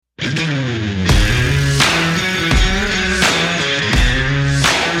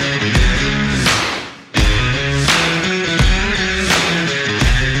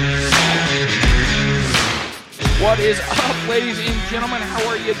gentlemen. How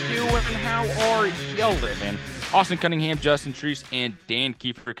are you doing? How are you living? Austin Cunningham, Justin Trease, and Dan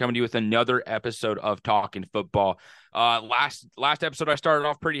Kiefer coming to you with another episode of Talking Football. Last episode, I started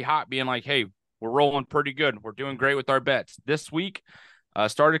off pretty hot, being like, hey, we're rolling pretty good. We're doing great with our bets. This week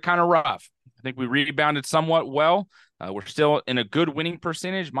started kind of rough. I think we rebounded somewhat well. We're still in a good winning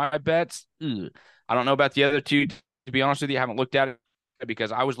percentage. My bets, I don't know about the other two. To be honest with you, I haven't looked at it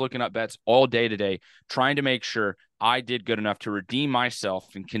because I was looking up bets all day today, trying to make sure I did good enough to redeem myself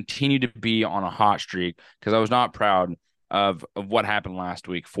and continue to be on a hot streak because I was not proud of what happened last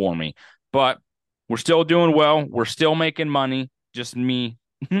week for me. But we're still doing well. We're still making money. Just me.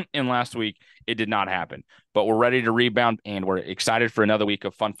 And last week, it did not happen. But we're ready to rebound, and we're excited for another week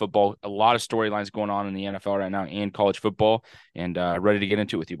of fun football. A lot of storylines going on in the NFL right now and college football, and ready to get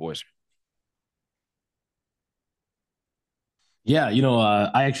into it with you boys. Yeah,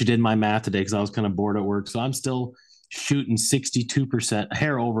 I actually did my math today because I was kind of bored at work. So I'm still shooting 62%, a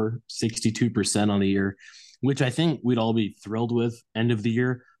hair over 62% on the year, which I think we'd all be thrilled with end of the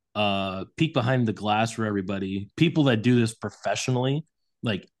year. Peek behind the glass for everybody. People that do this professionally,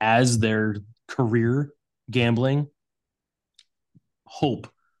 like as their career gambling, hope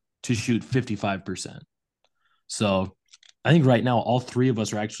to shoot 55%. So I think right now all three of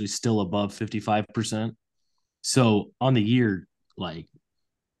us are actually still above 55%. So on the year, like,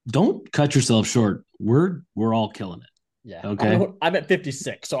 don't cut yourself short. We're all killing it. Yeah. Okay. I'm at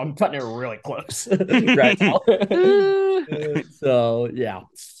 56, so I'm cutting it really close right now. So yeah.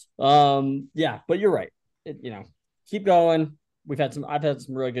 Yeah, but you're right. Keep going. I've had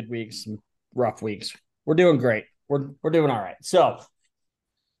some really good weeks, some rough weeks. We're doing great. We're doing all right. So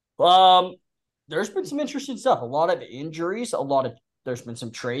there's been some interesting stuff. A lot of injuries, there's been some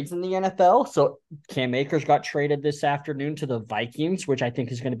trades in the NFL. So Cam Akers got traded this afternoon to the Vikings, which I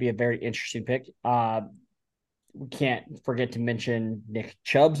think is going to be a very interesting pick. We can't forget to mention Nick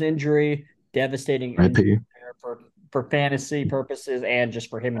Chubb's injury, devastating injury for fantasy purposes and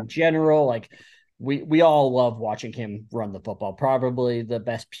just for him in general. Like we all love watching him run the football, probably the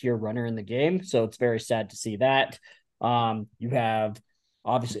best pure runner in the game. So it's very sad to see that. You have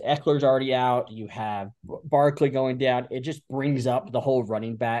obviously Eckler's already out. You have Barkley going down. It just brings up the whole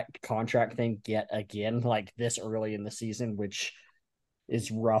running back contract thing yet again, like this early in the season, which is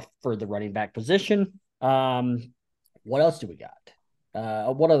rough for the running back position. What else do we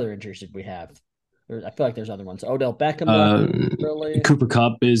got? What other injuries did we have? I feel like there's other ones. Odell Beckham. Really. Cooper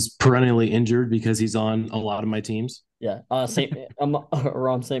Kupp is perennially injured because he's on a lot of my teams. Yeah. St.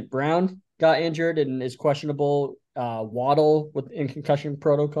 Brown got injured and is questionable. Waddle in concussion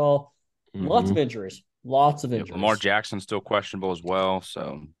protocol. Lots of injuries. Lamar Jackson's still questionable as well.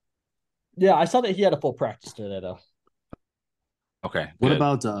 So yeah, I saw that he had a full practice today though. Okay. What good.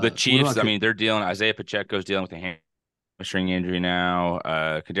 about the Chiefs? They're dealing. Isaiah Pacheco's dealing with a hamstring injury now.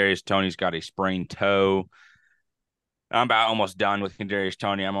 Kadarius Toney's got a sprained toe. I'm about almost done with Kadarius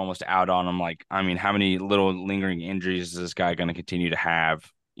Toney. I'm almost out on him. How many little lingering injuries is this guy going to continue to have?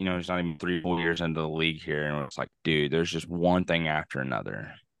 He's not even 3 full years into the league here, and it's like, dude, there's just one thing after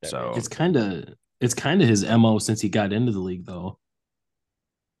another. So it's kind of his MO since he got into the league, though.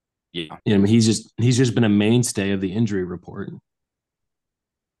 Yeah, he's just been a mainstay of the injury report.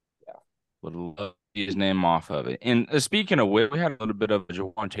 Yeah, would his name off of it. And speaking of which, we had a little bit of a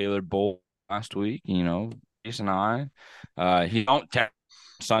Jawan Taylor Bowl last week. Jace and I, he don't text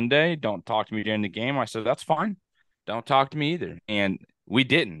Sunday. Don't talk to me during the game. I said that's fine. Don't talk to me either, and we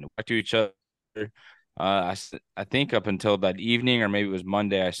didn't talk to each other. I think up until that evening, or maybe it was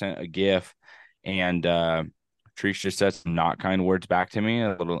Monday, I sent a GIF, and Treese just said some not kind words back to me, a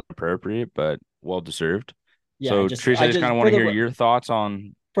little inappropriate, but well deserved. Yeah, so Treese, I just kind of want to hear your thoughts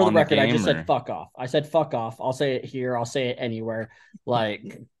on. For the record, I just said fuck off. I said fuck off. I'll say it here. I'll say it anywhere.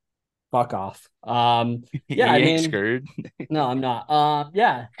 Like fuck off. Yeah, I mean, scared. No, I'm not.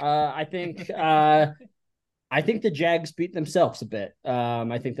 I think the Jags beat themselves a bit.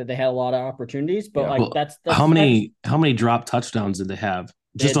 I think that they had a lot of opportunities, but that's how many dropped touchdowns did they have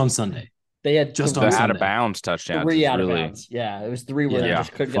just on Sunday? They had just on out of bounds touchdowns. 3 out of bounds. Yeah, it was 3 where they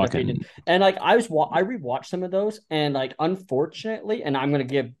just couldn't get defeated. And I rewatched some of those, and unfortunately, and I'm gonna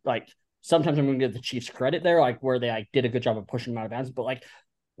give sometimes I'm gonna give the Chiefs credit there, where they did a good job of pushing them out of bounds, but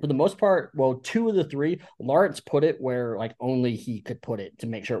for the most part, 2 of the 3, Lawrence put it where only he could put it to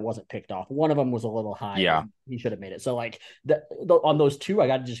make sure it wasn't picked off. One of them was a little high. Yeah, he should have made it. So on those 2, I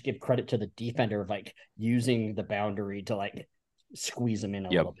got to just give credit to the defender of using the boundary to squeeze them in a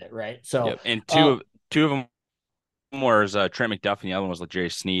little bit, right? So and two of them was Trent McDuffie, the other one was Jerry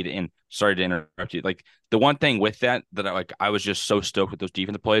Sneed. And sorry to interrupt you. Like the one thing with that I was just so stoked with those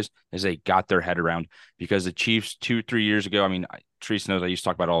defensive plays is they got their head around, because the Chiefs 2-3 years ago, I mean, Trease knows I used to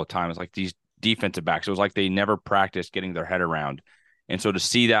talk about it all the time. It's like these defensive backs. It was like they never practiced getting their head around. And so to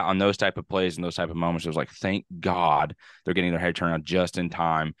see that on those type of plays and those type of moments, it was like, thank God they're getting their head turned around just in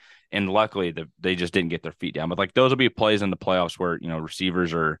time. And luckily they just didn't get their feet down. But like those will be plays in the playoffs where,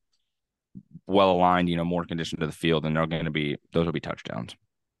 receivers are well aligned, more conditioned to the field, and those will be touchdowns.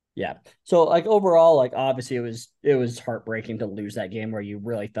 Yeah. So like overall, like obviously it was heartbreaking to lose that game where you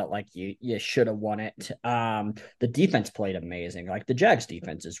really felt like you should have won it. The defense played amazing. Like the Jags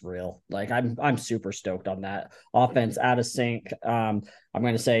defense is real. Like I'm super stoked on that offense out of sync. I'm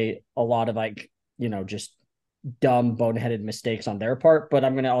going to say a lot of just dumb boneheaded mistakes on their part, but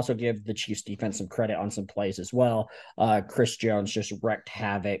I'm going to also give the Chiefs defense some credit on some plays as well. Chris Jones just wrecked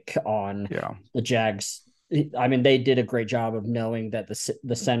havoc on the Jags. I mean, they did a great job of knowing that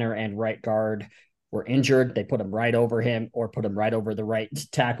the center and right guard were injured. They put him right over him or put him right over the right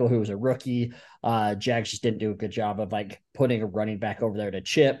tackle, who was a rookie. Jags just didn't do a good job of putting a running back over there to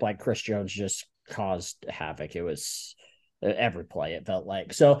chip. Like Chris Jones just caused havoc. It was every play, it felt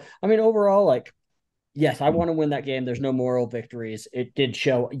like. So, I mean, overall, yes, I want to win that game. There's no moral victories. It did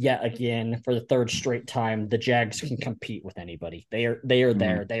show yet again for the third straight time the Jags can compete with anybody. They are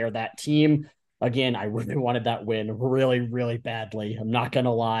there. They are that team. Again, I really wanted that win really, really badly. I'm not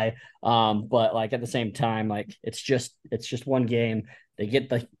gonna lie. But at the same time, it's just one game. They get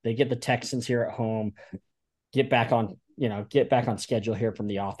the Texans here at home, get back on schedule here from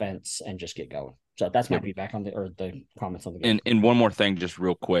the offense and just get going. So that's my feedback on the comments on the game. And one more thing, just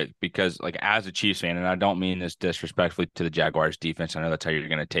real quick, because as a Chiefs fan, and I don't mean this disrespectfully to the Jaguars defense, I know that's how you're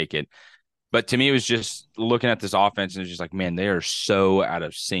going to take it. But to me, it was just looking at this offense, and it's just like, man, they are so out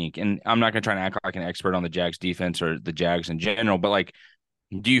of sync. And I'm not going to try and act like an expert on the Jags defense or the Jags in general, but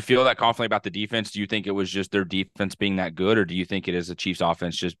do you feel that confidently about the defense? Do you think it was just their defense being that good, or do you think it is the Chiefs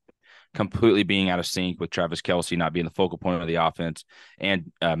offense just completely being out of sync with Travis Kelce not being the focal point of the offense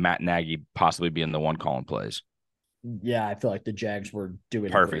and Matt Nagy possibly being the one calling plays? Yeah, I feel like the Jags were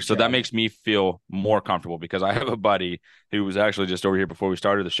doing perfect. So that makes me feel more comfortable, because I have a buddy who was actually just over here before we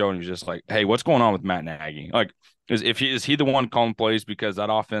started the show, and he was just like, "Hey, what's going on with Matt Nagy? Is he the one calling plays? Because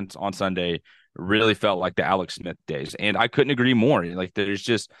that offense on Sunday really felt like the Alex Smith days." And I couldn't agree more. There's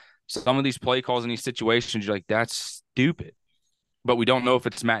just some of these play calls in these situations, you're like, that's stupid. But we don't know if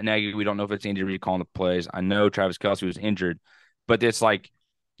it's Matt Nagy. We don't know if it's Andy Reid calling the plays. I know Travis Kelce was injured, but it's like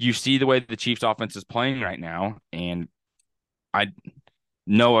you see the way the Chiefs offense is playing right now, and I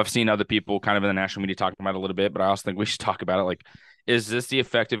know I've seen other people kind of in the national media talking about it a little bit, but I also think we should talk about it. Is this the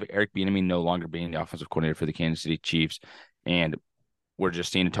effect of Eric Bieniemy no longer being the offensive coordinator for the Kansas City Chiefs? And we're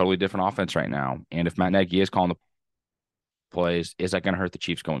just seeing a totally different offense right now. And if Matt Nagy is calling the plays, is that going to hurt the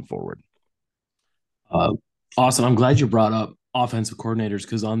Chiefs going forward? Awesome. I'm glad you brought up offensive coordinators,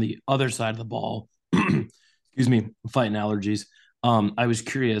 because on the other side of the ball, excuse me, fighting allergies. I was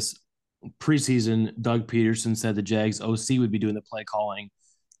curious. Preseason, Doug Peterson said the Jags OC would be doing the play calling.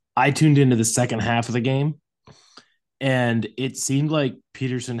 I tuned into the second half of the game, and it seemed like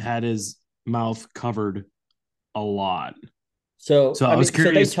Peterson had his mouth covered a lot. So I was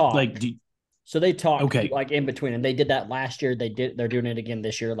curious. So they talk okay, in between, and they did that last year. They're doing it again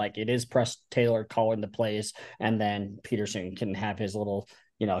this year. It is Press Taylor calling the plays, and then Peterson can have his little,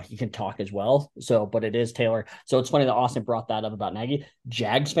 he can talk as well. So, but it is Taylor. So it's funny that Austin brought that up about Nagy.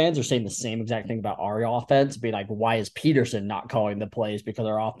 Jags fans are saying the same exact thing about our offense, being like, why is Peterson not calling the plays? Because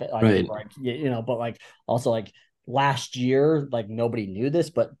our offense, right. But also last year, nobody knew this,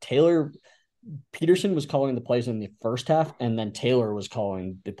 but Peterson was calling the plays in the first half, and then Taylor was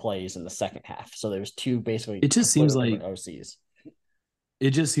calling the plays in the second half. So there's two basically. It just seems like OCs.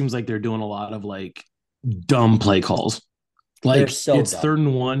 It just seems like they're doing a lot of dumb play calls. It's dumb. 3rd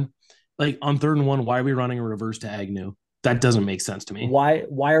and 1. On 3rd and 1, why are we running a reverse to Agnew? That doesn't make sense to me. Why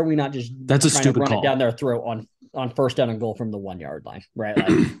are we not just that's a stupid call it down their throat on first down and goal from the 1 yard line, right?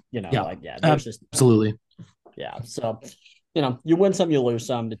 Absolutely. Yeah. So, you win some, you lose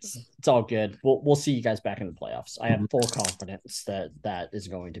some. It's all good. We'll see you guys back in the playoffs. I have full confidence that is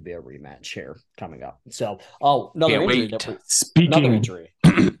going to be a rematch here coming up. So, another injury.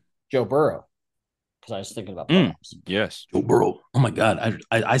 Joe Burrow. Because I was thinking about playoffs. Yes. Joe Burrow. Oh my God.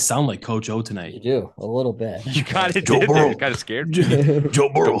 I sound like Coach O tonight. You do a little bit. You kind of Joe Burrow. Kind of scared. Joe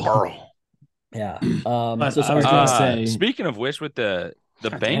Burrow. Yeah. I was gonna say. Speaking of which, with the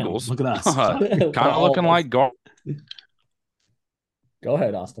Bengals, look at us. Kind of looking like guard. Go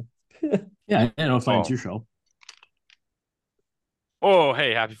ahead, Austin. Yeah, I know if it's your show. Oh,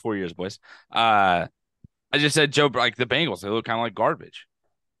 hey, happy 4 years, boys. I just said Joe, like the Bengals, they look kind of like garbage.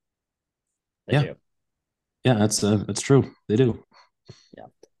 They Yeah. do. Yeah, that's true. They do. Yeah.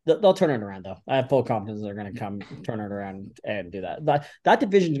 They'll turn it around, though. I have full confidence they're going to come turn it around and do that. That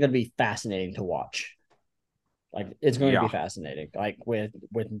division is going to be fascinating to watch. Like, it's going to be Yeah. fascinating. Like, with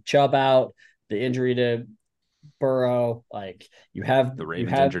Chubb out, the injury to Burrow, like The you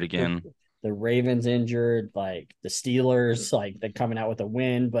Ravens have injured again. the Ravens injured, like the Steelers, like they're coming out with a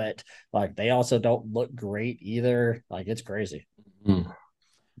win, but like they also don't look great either. Like, it's crazy. Hmm.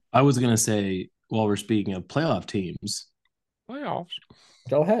 I was gonna say, while we're speaking of playoff teams, Playoffs.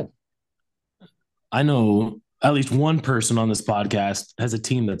 Go ahead. I know at least one person on this podcast has a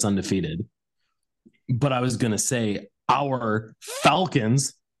team that's undefeated. But I was gonna say our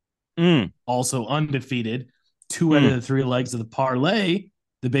Falcons Mm, also undefeated. Two out of mm. the three legs of the parlay,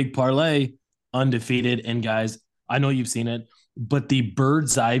 the big parlay, undefeated. And guys, I know you've seen it, but the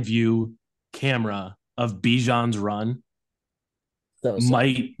bird's eye view camera of Bijan's run So sick.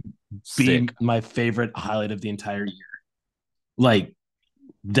 might be Sick. my favorite highlight of the entire year. Like,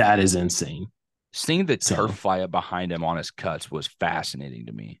 that is insane. Seeing the turf So fly up behind him on his cuts was fascinating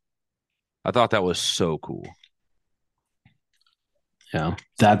to me. I thought that was so cool. yeah,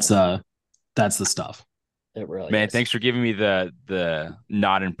 that's the stuff. It really Man, is. thanks for giving me the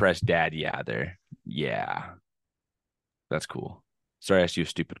not impressed dad. Yeah, there. Yeah, that's cool. Sorry, I asked you a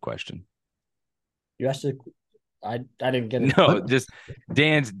stupid question. You asked to, I didn't get it. No, What? just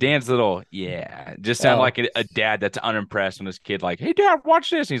Dan's little yeah. Just sound Oh, like a dad that's unimpressed when his kid like, hey dad, watch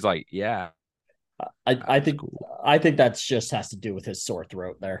this. And he's like, yeah, I that's think cool. that's just has to do with his sore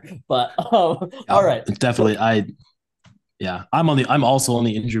throat there. But all Yeah, right. definitely. Yeah, I'm also on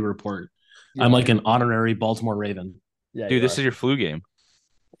the injury report. You I'm are. like an honorary Baltimore Raven. Yeah, Dude, you this are. is your flu game.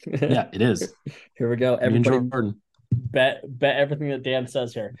 Yeah, it is. Here we go. Me and Everybody Jordan. bet everything that Dan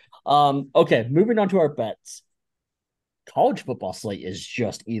says here. Okay, moving on to our bets. College football slate is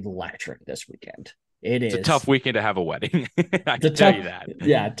just electric this weekend. It It's a is. tough weekend to have a wedding. I It's a can tell you tough, that.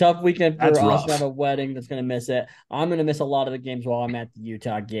 yeah, tough weekend for That's us to have rough. a wedding that's going to miss it. I'm going to miss a lot of the games while I'm at the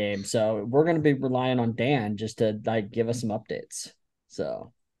Utah game. So we're going to be relying on Dan just to like give us some updates.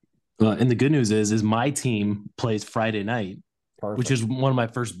 So And the good news is my team plays Friday night, which is perfect. one of my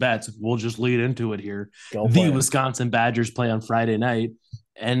first bets. We'll just lead into it here. Go The for it. Wisconsin Badgers play on Friday night,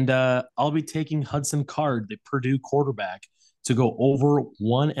 and I'll be taking Hudson Card, the Purdue quarterback, to go over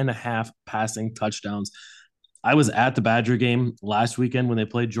 1.5 passing touchdowns. I was at the Badger game last weekend when they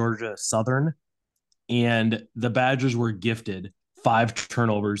played Georgia Southern, and the Badgers were gifted 5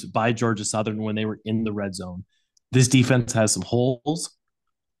 turnovers by Georgia Southern when they were in the red zone. This defense has some holes.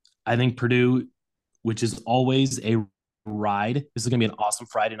 I think Purdue, which is always a ride, this is going to be an awesome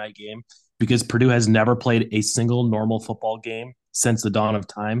Friday night game because Purdue has never played a single normal football game since the dawn of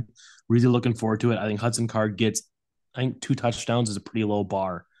time. Really looking forward to it. I think Hudson Card gets, I think 2 touchdowns is a pretty low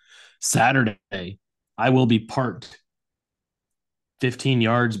bar. Saturday, I will be parked 15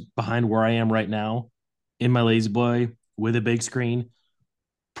 yards behind where I am right now in my lazy boy with a big screen.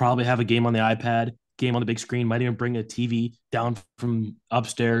 Probably have a game on the iPad, game on the big screen. Might even bring a TV down from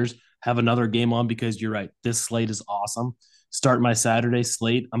upstairs, have another game on because you're right. This slate is awesome. Start my Saturday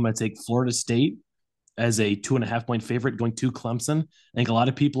slate. I'm going to take Florida State as a 2.5 point favorite going to Clemson. I think a lot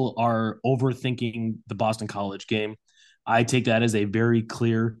of people are overthinking the Boston College game. I take that as a very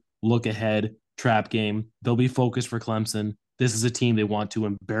clear look ahead trap game. They'll be focused for Clemson. This is a team they want to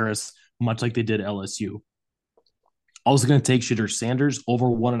embarrass, much like they did LSU. Also going to take Shedeur Sanders over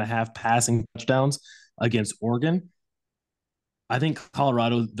 1.5 passing touchdowns against Oregon. I think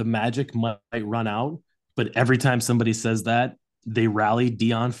Colorado, the magic might run out, but every time somebody says that, they rally.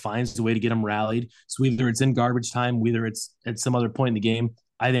 Dion finds a way to get them rallied. So either it's in garbage time, whether it's at some other point in the game.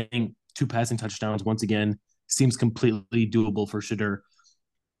 I think 2 passing touchdowns, once again, seems completely doable for Shedeur.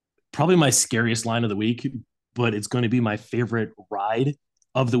 Probably my scariest line of the week, but it's going to be my favorite ride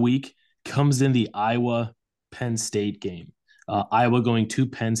of the week. Comes in the Iowa Penn State game. Iowa going to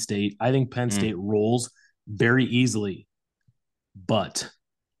Penn State. I think Penn Mm. State rolls very easily, but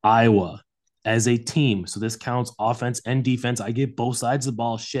Iowa as a team, so this counts offense and defense. I get both sides of the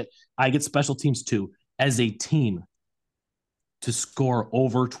ball. Shit, I get special teams too. As a team to score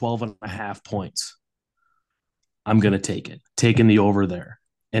over 12.5 points, I'm going to take it. Taking the over there.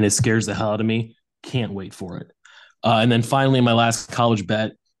 And it scares the hell out of me. Can't wait for it. And then finally, my last college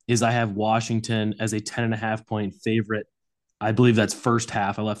bet is I have Washington as a 10.5 point favorite. I believe that's first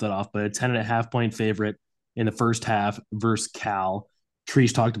half. I left that off, but a 10.5 point favorite in the first half versus Cal.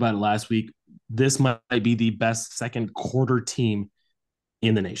 Treese talked about it last week. This might be the best second quarter team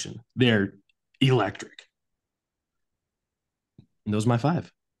in the nation. They're electric. And those are my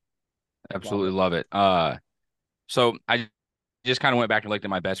 5. Absolutely love it. So I just kind of went back and looked at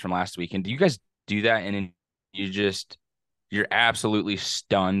my bets from last week. And do you guys do that? And then you're absolutely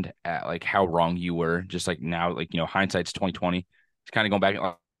stunned at like how wrong you were. Just like now, like, hindsight's 2020. It's kind of going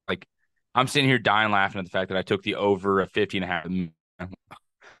back like I'm sitting here dying laughing at the fact that I took the over of 50.5.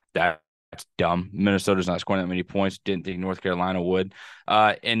 That's dumb. Minnesota's not scoring that many points. Didn't think North Carolina would.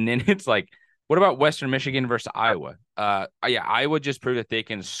 And then it's like, what about Western Michigan versus Iowa? Yeah, Iowa just proved that they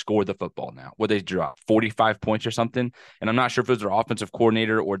can score the football now. What they drop 45 points or something. And I'm not sure if it was their offensive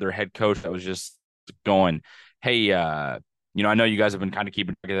coordinator or their head coach that was just going, hey, I know you guys have been kind of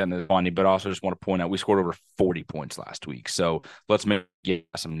keeping track of that in the funny, but I also just want to point out we scored over 40 points last week. So let's get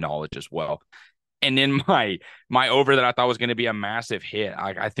some knowledge as well. And then my over that I thought was going to be a massive hit.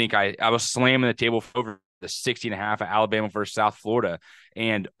 I think I was slamming the table for over the 60.5 at Alabama versus South Florida.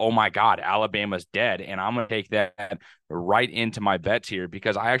 And oh my God, Alabama's dead. And I'm going to take that right into my bets here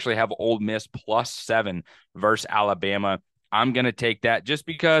because I actually have Ole Miss +7 versus Alabama. I'm going to take that just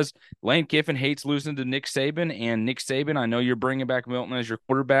because Lane Kiffin hates losing to Nick Saban. And Nick Saban, I know you're bringing back Milton as your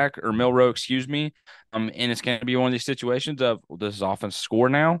quarterback, or Milroe, excuse me. And it's going to be one of these situations of, well, does this offense score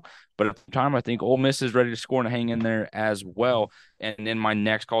now? But at the time, I think Ole Miss is ready to score and hang in there as well. And then my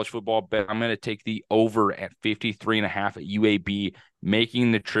next college football bet, I'm going to take the over at 53.5 at UAB,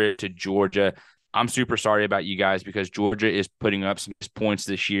 making the trip to Georgia. I'm super sorry about you guys because Georgia is putting up some points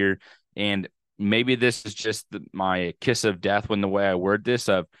this year. And maybe this is just my kiss of death when the way I word this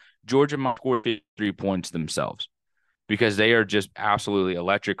of Georgia might score 53 points themselves because they are just absolutely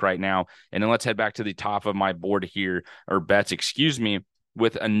electric right now. And then let's head back to the top of my board here, or bets, excuse me,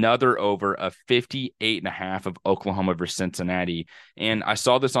 with another over of 58.5 of Oklahoma versus Cincinnati. And I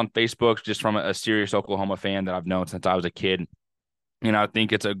saw this on Facebook just from a serious Oklahoma fan that I've known since I was a kid. And I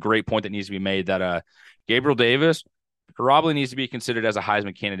think it's a great point that needs to be made that Gabriel Davis probably needs to be considered as a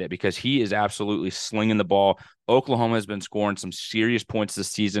Heisman candidate because he is absolutely slinging the ball. Oklahoma has been scoring some serious points this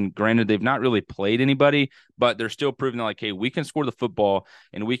season. Granted, they've not really played anybody, but they're still proving that, like, hey, we can score the football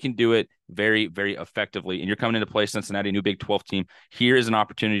and we can do it very, very effectively. And you're coming into play Cincinnati, new Big 12 team. Here is an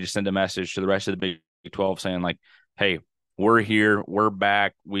opportunity to send a message to the rest of the Big 12 saying, like, hey, we're here. We're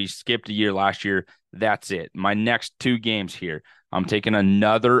back. We skipped a year last year. That's it. My next two games here, I'm taking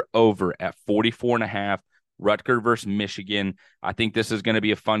another over at 44.5. Rutgers versus Michigan. I think this is going to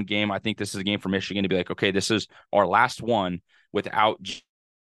be a fun game. I think this is a game for Michigan to be like, okay, this is our last one without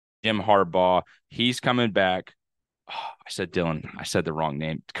Jim Harbaugh. He's coming back. Oh, I said Dylan. I said the wrong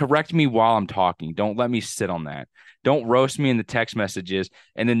name. Correct me while I'm talking. Don't let me sit on that. Don't roast me in the text messages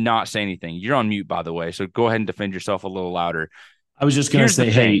and then not say anything. You're on mute, by the way, so go ahead and defend yourself a little louder. I was just going to say,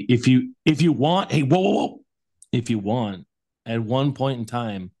 hey, if you want, hey, whoa. If you want, at one point in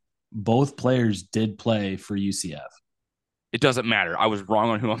time, both players did play for UCF. It doesn't matter. I was wrong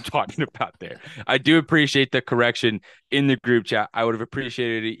on who I'm talking about there. I do appreciate the correction in the group chat. I would have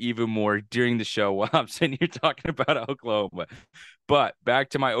appreciated it even more during the show while I'm sitting here talking about Oklahoma. But back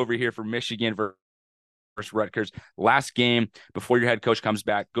to my over here for Michigan versus Rutgers. Last game before your head coach comes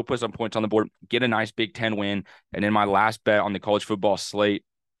back, go put some points on the board, get a nice Big Ten win. And then my last bet on the college football slate,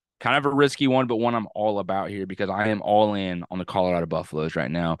 kind of a risky one, but one I'm all about here because I am all in on the Colorado Buffaloes right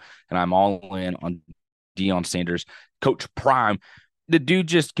now. And I'm all in on Deion Sanders, Coach Prime. The dude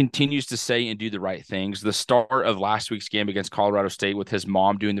just continues to say and do the right things. The start of last week's game against Colorado State with his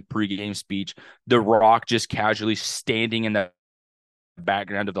mom doing the pregame speech, The Rock just casually standing in the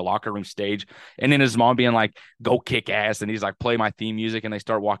background of the locker room stage, and then his mom being like, go kick ass, and he's like, play my theme music, and they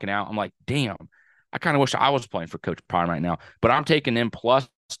start walking out. I'm like, damn, I kind of wish I was playing for Coach Prime right now, but I'm taking them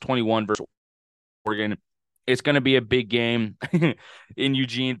 +21 versus Oregon. It's going to be a big game in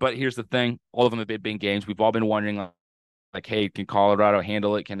Eugene, but here's the thing. All of them have been big games. We've all been wondering, like, hey, can Colorado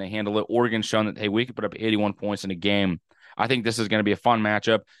handle it? Can they handle it? Oregon's shown that, hey, we can put up 81 points in a game. I think this is going to be a fun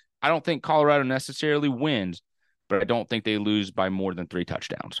matchup. I don't think Colorado necessarily wins, but I don't think they lose by more than 3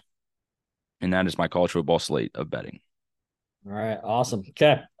 touchdowns. And that is my college football slate of betting. All right, awesome.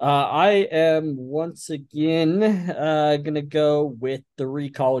 Okay. I am once again going to go with 6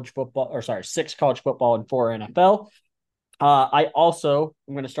 college football and 4 NFL. I also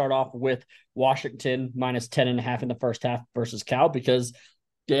am going to start off with Washington -10.5 in the first half versus Cal because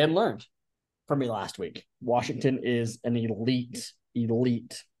Dan learned from me last week. Washington is an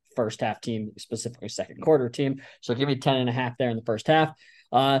elite first half team, specifically second quarter team. So give me 10.5 there in the first half.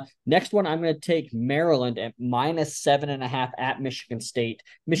 Next one, I'm going to take Maryland at -7.5 at Michigan State.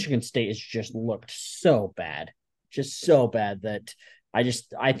 Michigan State has just looked so bad that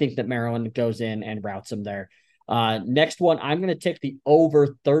I think that Maryland goes in and routes them there. Next one, I'm going to take the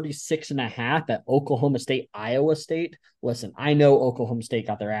over 36.5 at Oklahoma State, Iowa State. Listen, I know Oklahoma State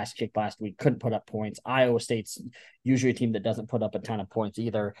got their ass kicked last week, couldn't put up points. Iowa State's usually a team that doesn't put up a ton of points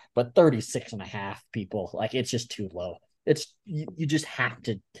either, but 36.5, people, like, it's just too low. You just have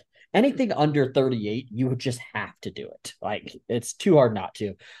to, anything under 38, you would just have to do it. Like, it's too hard not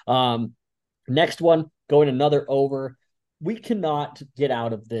to. Next one, going another over. We cannot get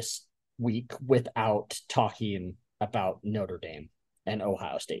out of this week without talking about Notre Dame and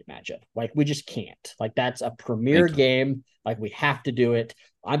Ohio State matchup. Like, we just can't. Like, that's a premier game. Like, we have to do it.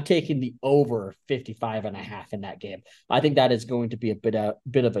 I'm taking the over 55.5 in that game. I think that is going to be a bit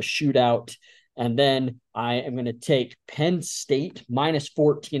of a shootout. And then I am going to take Penn State minus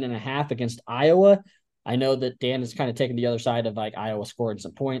 14.5 against Iowa. I know that Dan is kind of taking the other side of, like, Iowa scoring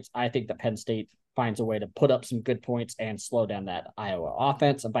some points. I think that Penn State finds a way to put up some good points and slow down that Iowa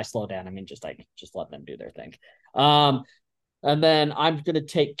offense. And by slow down, I mean just let them do their thing. And then I'm going to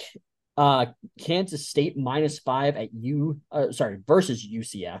take Kansas State -5 at versus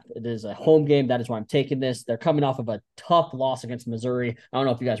UCF. It is a home game. That is why I'm taking this. They're coming off of a tough loss against Missouri. I don't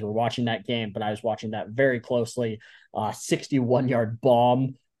know if you guys were watching that game, but I was watching that very closely. 61-yard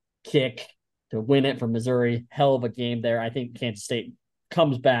bomb kick to win it for Missouri. Hell of a game there. I think Kansas State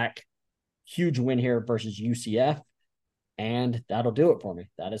comes back. Huge win here versus UCF. And that'll do it for me.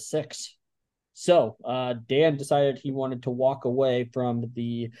 That is 6. So Dan decided he wanted to walk away from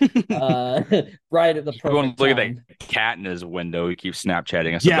the right at the perfect look time. at that cat in his window. He keeps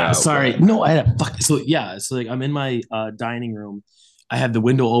Snapchatting us. Yeah, sorry. No, I had so like I'm in my dining room. I have the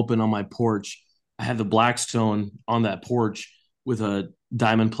window open on my porch. I have the Blackstone on that porch with a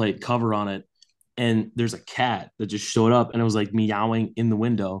diamond plate cover on it. And there's a cat that just showed up and it was like meowing in the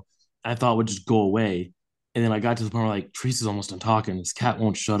window. I thought it would just go away. And then I got to the point where, like, Trease is almost done talking. This cat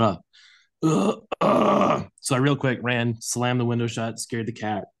won't shut up. So I real quick ran, slammed the window shut, scared the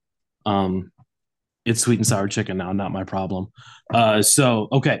cat. It's sweet and sour chicken now, not my problem. So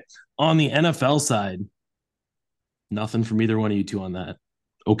okay, on the NFL side, nothing from either one of you two on that.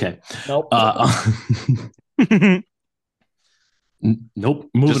 Okay. Nope. Nope.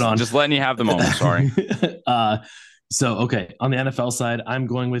 Moving on. Just letting you have the moment. Sorry. So okay, on the NFL side, I'm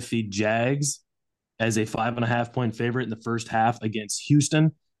going with the Jags as a 5.5 point favorite in the first half against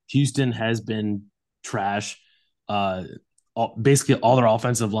Houston. Houston has been trash. Basically, all their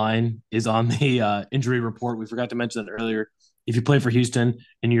offensive line is on the injury report. We forgot to mention that earlier. If you play for Houston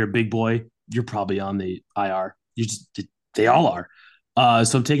and you're a big boy, you're probably on the IR. They all are.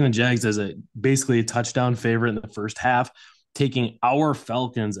 So I'm taking the Jags as basically a touchdown favorite in the first half, taking our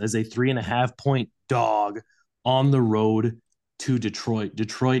Falcons as a 3.5 point dog on the road to Detroit.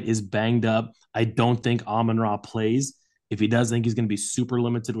 Detroit is banged up. I don't think Amon-Ra plays. If he does, I think he's going to be super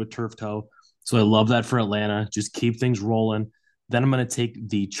limited with turf toe. So I love that for Atlanta. Just keep things rolling. Then I'm going to take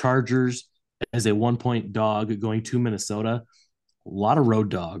the Chargers as a 1 point dog going to Minnesota. A lot of road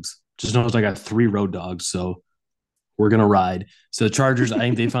dogs. Just noticed I got 3 road dogs, so we're going to ride. So the Chargers, I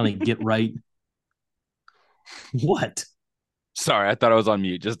think they finally get right. What? Sorry, I thought I was on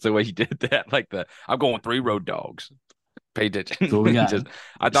mute. Just the way you did that. Like I'm going 3 road dogs. Pay attention. So we got,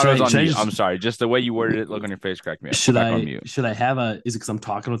 I thought I was on mute. I'm sorry. Just the way you worded it, look on your face cracked me up. Should I have is it because I'm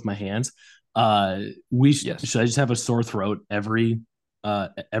talking with my hands? Yes. Should I just have a sore throat every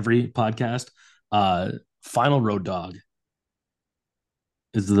podcast? Final road dog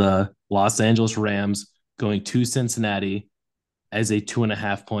is the Los Angeles Rams going to Cincinnati as a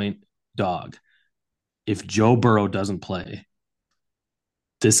 2.5 point dog. If Joe Burrow doesn't play,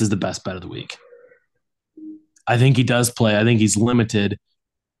 this is the best bet of the week. I think he does play. I think he's limited.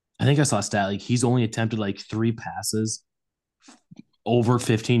 I think I saw a stat like he's only attempted like 3 passes over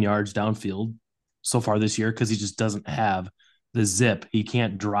 15 yards downfield so far this year because he just doesn't have the zip. He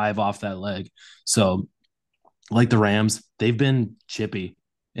can't drive off that leg. So like the Rams, they've been chippy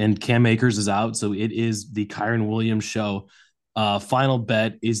and Cam Akers is out. So it is the Kyron Williams show. Final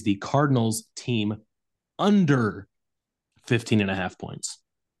bet is the Cardinals team under 15.5 points.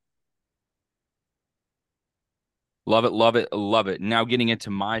 Love it, love it, love it. Now getting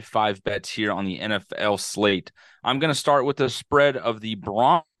into my 5 bets here on the NFL slate. I'm going to start with the spread of the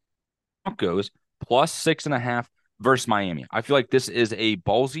Broncos plus 6.5 versus Miami. I feel like this is a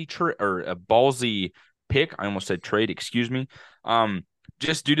ballsy pick. I almost said trade, excuse me.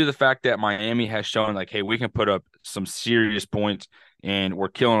 Just due to the fact that Miami has shown like, hey, we can put up some serious points and we're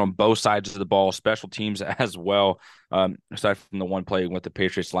killing on both sides of the ball, special teams as well, aside from the one play with the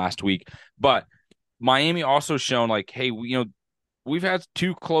Patriots last week. But Miami also shown like, hey, we've had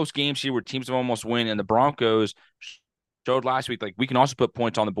 2 close games here where teams have almost win, and the Broncos showed last week, like we can also put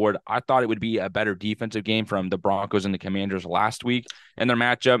points on the board. I thought it would be a better defensive game from the Broncos and the Commanders last week in their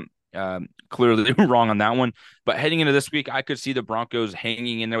matchup. Clearly wrong on that one. But heading into this week, I could see the Broncos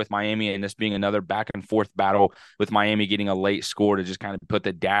hanging in there with Miami and this being another back and forth battle with Miami getting a late score to just kind of put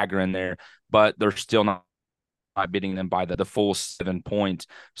the dagger in there. But they're still not beating them by the full 7 points.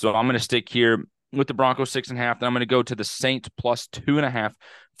 So I'm going to stick here with the Broncos 6.5. Then I'm going to go to the Saints plus 2.5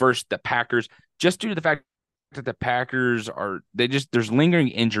 versus the Packers, just due to the fact that the Packers there's lingering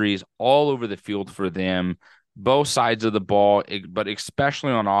injuries all over the field for them, both sides of the ball, but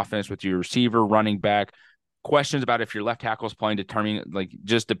especially on offense with your receiver, running back. Questions about if your left tackle is playing, determining like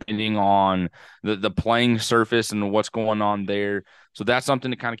just depending on the playing surface and what's going on there. So that's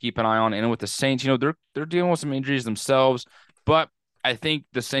something to kind of keep an eye on. And with the Saints, they're dealing with some injuries themselves, but I think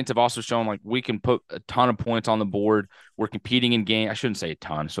the Saints have also shown like we can put a ton of points on the board. We're competing in game. I shouldn't say a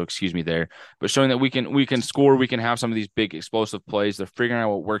ton, so excuse me there, but showing that we can score. We can have some of these big explosive plays. They're figuring out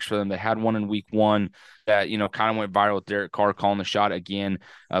what works for them. They had one in week 1 that kind of went viral with Derek Carr calling the shot again.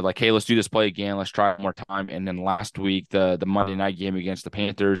 Like, hey, let's do this play again. Let's try it one more time. And then last week, the Monday night game against the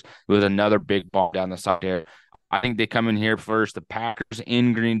Panthers, it was another big ball down the side there. I think they come in here first. The Packers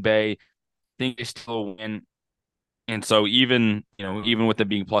in Green Bay, I think they still win. And so even with them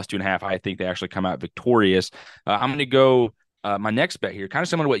being plus 2.5, I think they actually come out victorious. I'm going to go my next bet here, kind of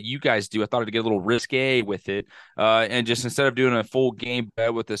similar to what you guys do. I thought I'd get a little risque with it. And just instead of doing a full game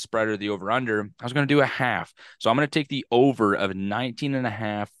bet with the spread or the over-under, I was going to do a half. So I'm going to take the over of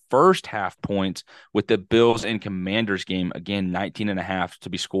 19.5 first half points with the Bills and Commanders game. Again, 19.5 to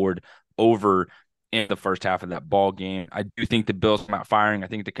be scored over in the first half of that ball game. I do think the Bills come out firing. I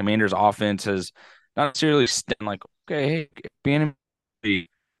think the Commanders offense has not necessarily like, okay, hey, being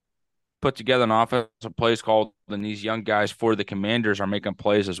put together an offensive plays called, and these young guys for the Commanders are making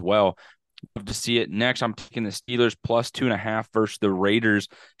plays as well. Love to see it. Next, I'm taking the Steelers plus 2.5 versus the Raiders.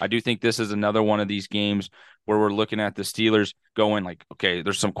 I do think this is another one of these games where we're looking at the Steelers going like, okay,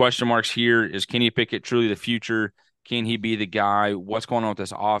 there's some question marks here. Is Kenny Pickett truly the future? Can he be the guy? What's going on with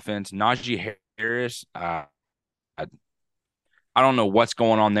this offense? Najee Harris, I don't know what's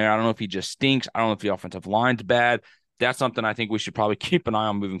going on there. I don't know if he just stinks. I don't know if the offensive line's bad. That's something I think we should probably keep an eye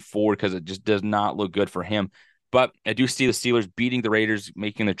on moving forward because it just does not look good for him. But I do see the Steelers beating the Raiders,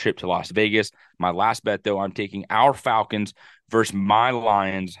 making the trip to Las Vegas. My last bet, though, I'm taking our Falcons versus my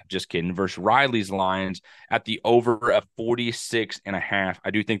Lions. Just kidding. Versus Riley's Lions at the over of 46.5.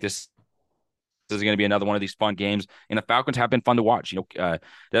 I do think this is going to be another one of these fun games. And the Falcons have been fun to watch.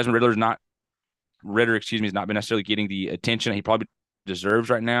 Desmond Ritter, has not been necessarily getting the attention he probably deserves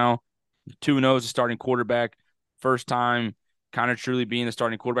right now. 2-0 as a starting quarterback. First time kind of truly being the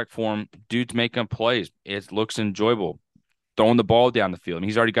starting quarterback for him. Dude's making plays. It looks enjoyable. Throwing the ball down the field. I mean,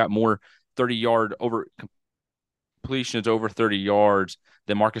 he's already got more 30-yard over completions over 30 yards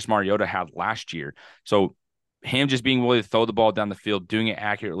than Marcus Mariota had last year. So him just being willing to throw the ball down the field, doing it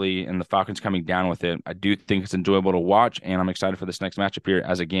accurately, and the Falcons coming down with it, I do think it's enjoyable to watch, and I'm excited for this next matchup here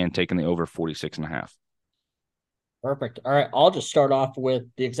as, again, taking the over 46.5. Perfect. All right. I'll just start off with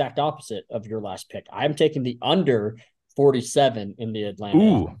the exact opposite of your last pick. I'm taking the under 47 in the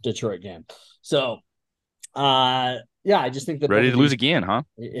Atlanta-Detroit game. So, yeah, I just think that ready to lose again, huh?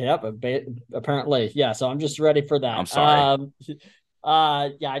 Yep, apparently. Yeah, so I'm just ready for that. I'm sorry.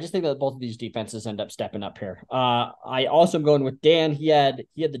 Yeah, I just think that both of these defenses end up stepping up here. I also am going with Dan. He had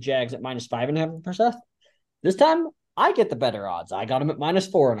the Jags at minus 5.5%. This time I get the better odds. I got him at minus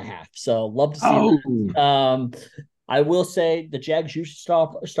 4.5. So love to see that. I will say the Jags usually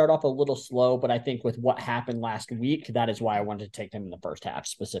start off a little slow, but I think with what happened last week, that is why I wanted to take them in the first half,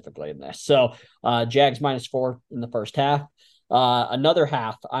 specifically in this. So Jags minus 4 in the first half. Another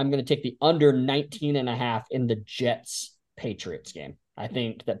half, I'm going to take the under 19.5 in the Jets-Patriots game. I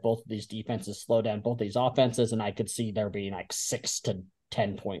think that both of these defenses slow down both these offenses, and I could see there being like 6 to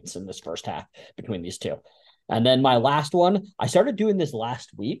 10 points in this first half between these two. And then my last one, I started doing this last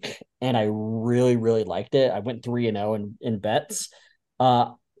week, and I really, really liked it. I went 3-0 in bets,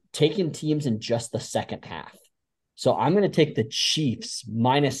 taking teams in just the second half. So I'm going to take the Chiefs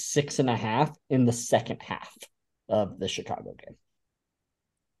minus 6.5 in the second half of the Chicago game.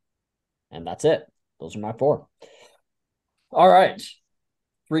 And that's it. Those are my 4. All right.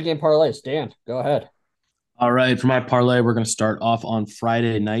 3-game parlays. Dan, go ahead. All right. For my parlay, we're going to start off on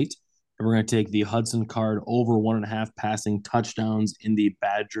Friday night. We're going to take the Hudson Card over 1.5 passing touchdowns in the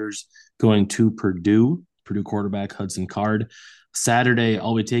Badgers going to Purdue quarterback Hudson Card. Saturday,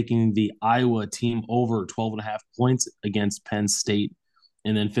 I'll be taking the Iowa team over 12.5 points against Penn State.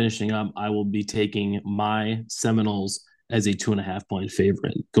 And then finishing up, I will be taking my Seminoles as a 2.5 point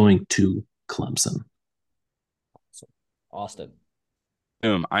favorite going to Clemson. Austin.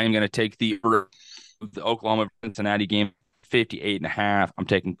 Boom. I am going to take the Oklahoma Cincinnati game 58.5. I'm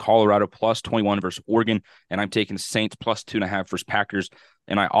taking Colorado plus 21 versus Oregon, and I'm taking Saints plus 2.5 versus Packers.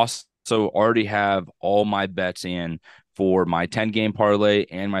 And I also already have all my bets in for my 10-game parlay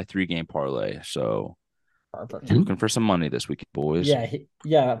and my 3-game parlay. So Perfect. looking for some money this week, boys.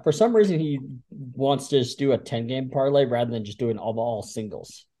 Yeah. For some reason, he wants to just do a 10-game parlay rather than just doing all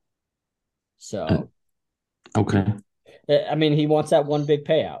singles. So, okay. I mean, he wants that one big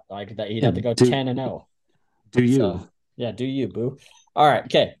payout, like that. He'd have to go 10-0. Do you? So, yeah, do you, boo? All right,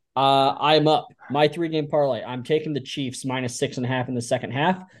 okay. I'm up. My 3-game parlay. I'm taking the Chiefs minus 6.5 in the second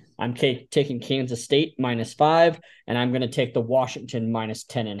half. I'm taking Kansas State minus 5, and I'm going to take the Washington minus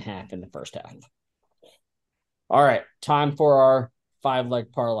 10.5 in the first half. All right, time for our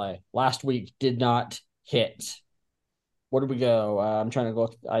 5-leg parlay. Last week did not hit. Where did we go? I'm trying to go.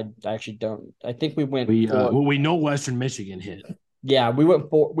 I actually don't. I think we went. We know Western Michigan hit. Yeah, we went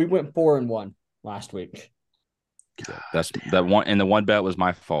 4-1 last week. That's that one, and the one bet was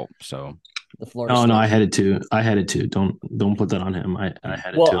my fault. So the Florida. No, I had it too. Don't put that on him. I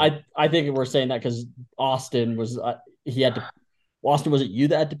had it too. Well, I think we're saying that because Austin was he had to. Austin, was it you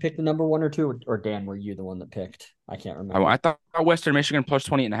that had to pick the number 1 or 2, or Dan? Were you the one that picked? I can't remember. I thought Western Michigan plus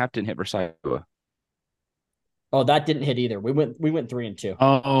 28.5 didn't hit versus Iowa. Oh, that didn't hit either. We went 3 and 2.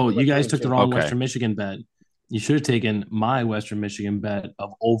 Oh, you guys took the wrong Western Michigan bet. You should have taken my Western Michigan bet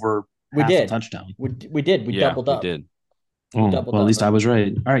of over half a touchdown. We did. We doubled up. We did. Oh, well, at least I was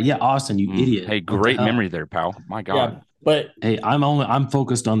right. All right, yeah, Austin, you idiot. Hey, great memory there, pal. My God. Yeah, but hey, I'm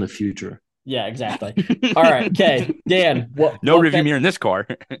focused on the future. Yeah, exactly. All right, okay, Dan. No review mirror in this car.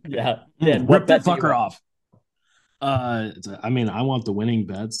 Yeah, Dan. Rip that fucker off. I mean, I want the winning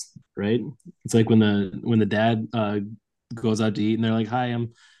bets, right? It's like when the dad goes out to eat and they're like, "Hi,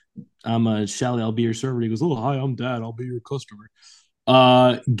 I'm Shelly. I'll be your server." He goes, "Oh, hi, I'm Dad. I'll be your customer."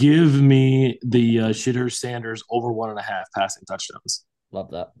 Give me the Shitter Sanders over 1.5 passing touchdowns.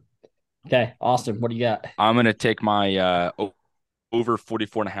 Love that. Okay, Austin, what do you got? I'm gonna take my over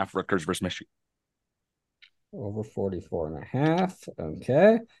 44.5 Rutgers versus Michigan. Over 44.5.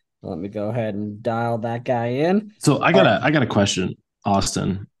 Okay. Let me go ahead and dial that guy in. So I got a question,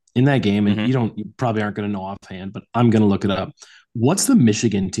 Austin. In that game, and you probably aren't going to know offhand, but I'm going to look it up. What's the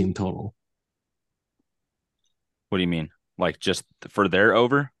Michigan team total? What do you mean? Like just for their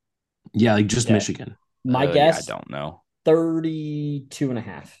over? Yeah, like just Michigan. My guess, I don't know.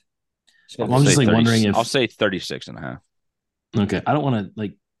 32.5. Well, I'm just like wondering if I'll say 36.5. Okay, I don't want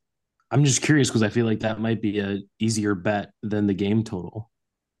to I'm just curious because I feel like that might be a easier bet than the game total.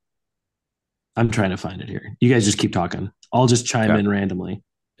 I'm trying to find it here. You guys just keep talking. I'll just chime in randomly.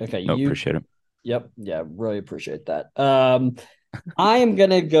 Okay, appreciate it. Yep, yeah, really appreciate that. I am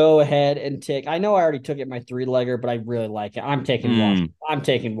gonna go ahead and take. I know I already took it my 3-legger, but I really like it. I'm taking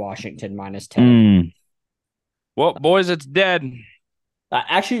Washington minus 10. Well, boys, it's dead.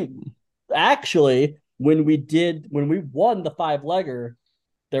 Actually, when we won the 5-legger,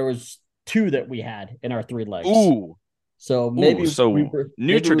 there was 2 that we had in our 3 legs. Ooh. So maybe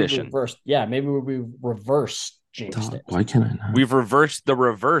new tradition. Maybe we reverse jinxed it. Why can't I not? We've reversed the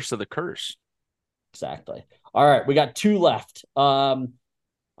reverse of the curse. Exactly. All right, we got 2 left. I'm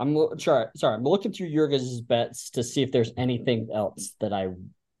looking through your guys' bets to see if there's anything else that I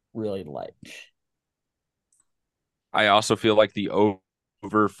really like. I also feel like the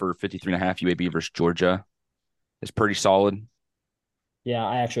over for 53.5 UAB versus Georgia is pretty solid. Yeah,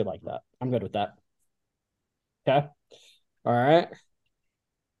 I actually like that. I'm good with that. Okay. All right.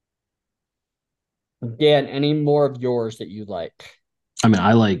 Dan, any more of yours that you like? I mean,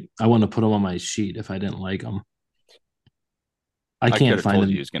 I want to put them on my sheet if I didn't like them. I can't find them.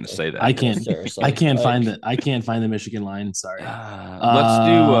 You was going to say that. I can't find the Michigan line. Sorry. Let's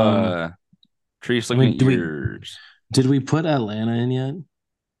do Trease looking at yours. Did we put Atlanta in yet?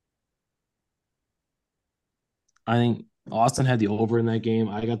 I think Austin had the over in that game.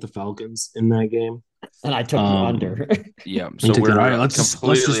 I got the Falcons in that game. And I took the under. Yeah. So we're all right, let's just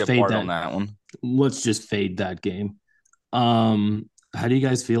fade that on that one. Let's just fade that game. How do you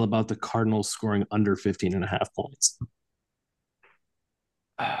guys feel about the Cardinals scoring under 15.5 points?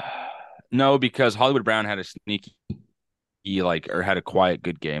 No, because Hollywood Brown had a sneaky, had a quiet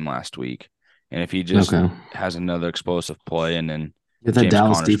good game last week, and if he just has another explosive play, and then that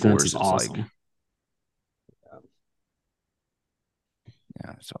Dallas defense is awesome.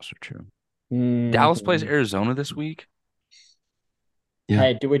 Yeah, it's also true. Dallas plays Arizona this week. Yeah.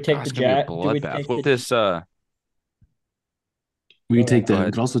 Hey, do we take the Jack? With this? We can take the. We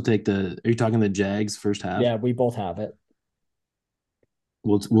could also take the. Are you talking the Jags first half? Yeah, we both have it.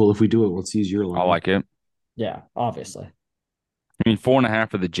 Well, if we do it, let's use your line. I like it. Yeah, obviously. I mean,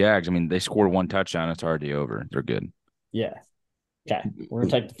 4.5 for the Jags. I mean, they score one touchdown. It's already over. They're good. Yeah. Okay. We're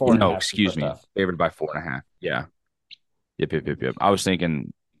gonna take the 4.5. No, excuse me. Stuff. Favored by 4.5. Yeah. Yep. I was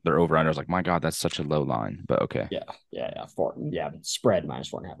thinking they're over under. I was like, my God, that's such a low line. But okay. Yeah. Spread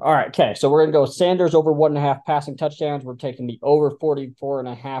 -4.5. All right. Okay. So we're gonna go Sanders over 1.5 passing touchdowns. We're taking the over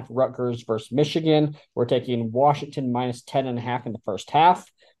 44.5 Rutgers versus Michigan. We're taking Washington -10.5 in the first half.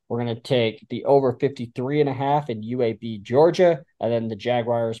 We're gonna take the over 53.5 in UAB Georgia, and then the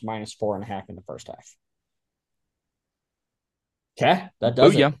Jaguars -4.5 in the first half. Okay, that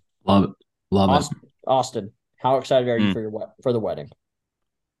does it. Love it. Love it. Austin, how excited are you for the wedding?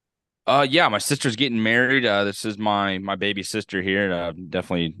 Yeah, my sister's getting married. This is my baby sister here.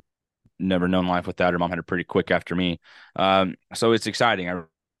 Definitely never known life without her. Mom had her pretty quick after me. So it's exciting. I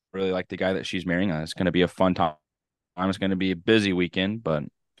really like the guy that she's marrying. It's going to be a fun time. It's going to be a busy weekend, but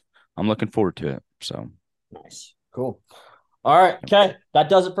I'm looking forward to it. So nice. Cool. All right. Okay. That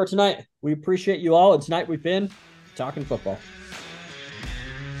does it for tonight. We appreciate you all. And tonight we've been talking football.